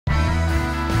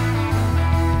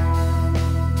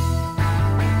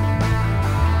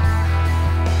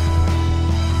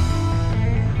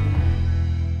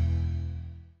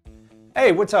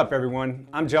Hey, what's up everyone?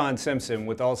 I'm Jon Simpson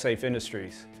with Allsafe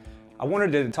Industries. I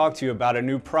wanted to talk to you about a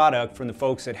new product from the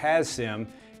folks at HazSim,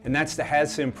 and that's the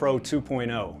HazSim Pro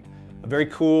 2.0. A very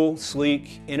cool,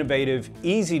 sleek, innovative,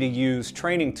 easy to use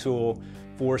training tool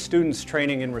for students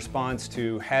training in response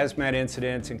to hazmat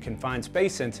incidents and confined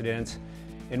space incidents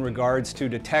in regards to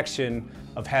detection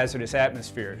of hazardous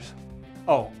atmospheres.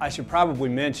 Oh, I should probably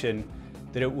mention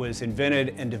that it was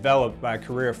invented and developed by a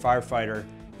career firefighter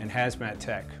and hazmat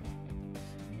tech.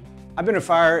 I've been a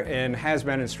fire and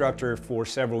hazmat instructor for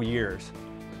several years,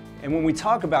 and when we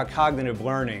talk about cognitive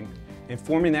learning and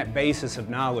forming that basis of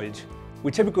knowledge,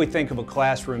 we typically think of a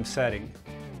classroom setting.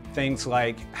 Things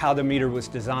like how the meter was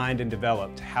designed and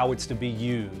developed, how it's to be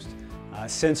used,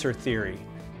 sensor theory,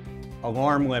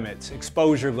 alarm limits,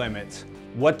 exposure limits,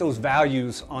 what those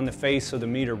values on the face of the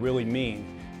meter really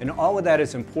mean. And all of that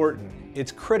is important.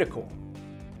 It's critical.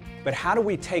 But how do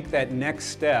we take that next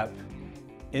step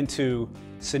into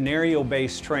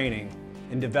scenario-based training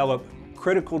and develop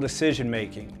critical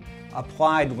decision-making,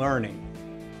 applied learning?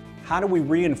 How do we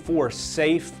reinforce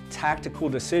safe, tactical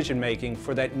decision-making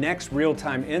for that next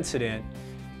real-time incident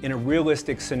in a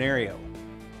realistic scenario?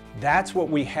 That's what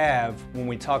we have when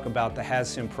we talk about the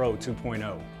HazSim Pro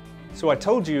 2.0. So I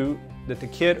told you that the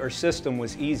kit or system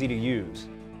was easy to use.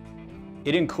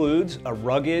 It includes a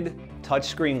rugged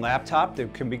touchscreen laptop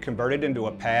that can be converted into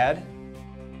a pad,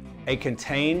 a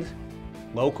contained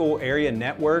local area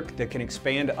network that can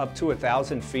expand up to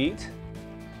 1,000 feet,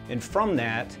 and from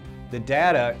that, the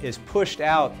data is pushed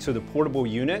out to the portable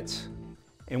units,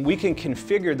 and we can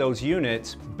configure those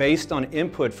units based on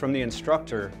input from the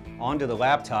instructor onto the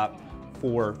laptop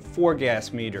for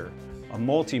 4-gas meter, a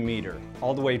multimeter,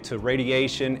 all the way to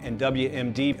radiation and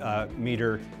WMD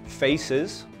meter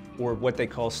faces, or what they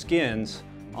call skins,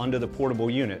 onto the portable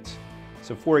units.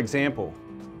 So for example,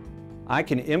 I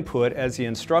can input as the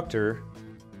instructor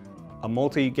a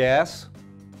multi-gas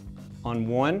on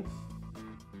one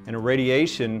and a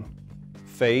radiation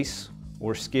face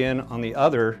or skin on the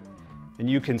other, and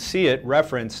you can see it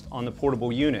referenced on the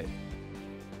portable unit.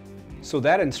 So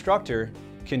that instructor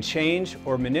can change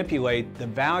or manipulate the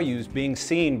values being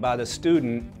seen by the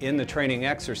student in the training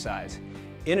exercise.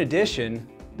 In addition,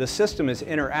 the system is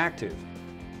interactive.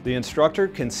 The instructor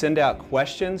can send out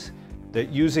questions that,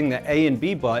 using the A and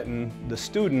B button, the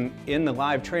student in the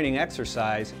live training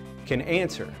exercise can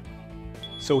answer.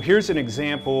 So here's an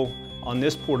example on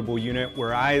this portable unit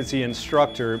where I, as the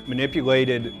instructor,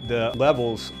 manipulated the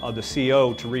levels of the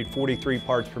CO to read 43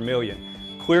 parts per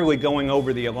million, clearly going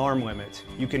over the alarm limits.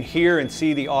 You can hear and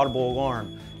see the audible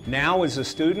alarm. Now, as a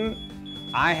student,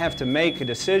 I have to make a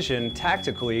decision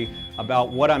tactically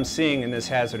about what I'm seeing in this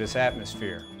hazardous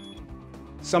atmosphere.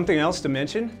 Something else to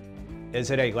mention is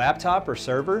that a laptop or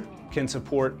server can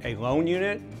support a lone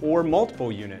unit or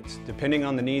multiple units, depending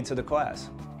on the needs of the class.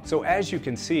 So as you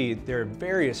can see, there are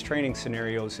various training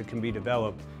scenarios that can be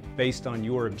developed based on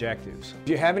your objectives. If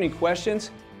you have any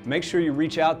questions, make sure you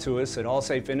reach out to us at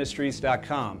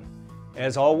allsafeindustries.com.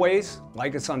 As always,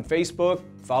 like us on Facebook,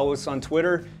 follow us on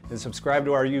Twitter, and subscribe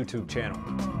to our YouTube channel.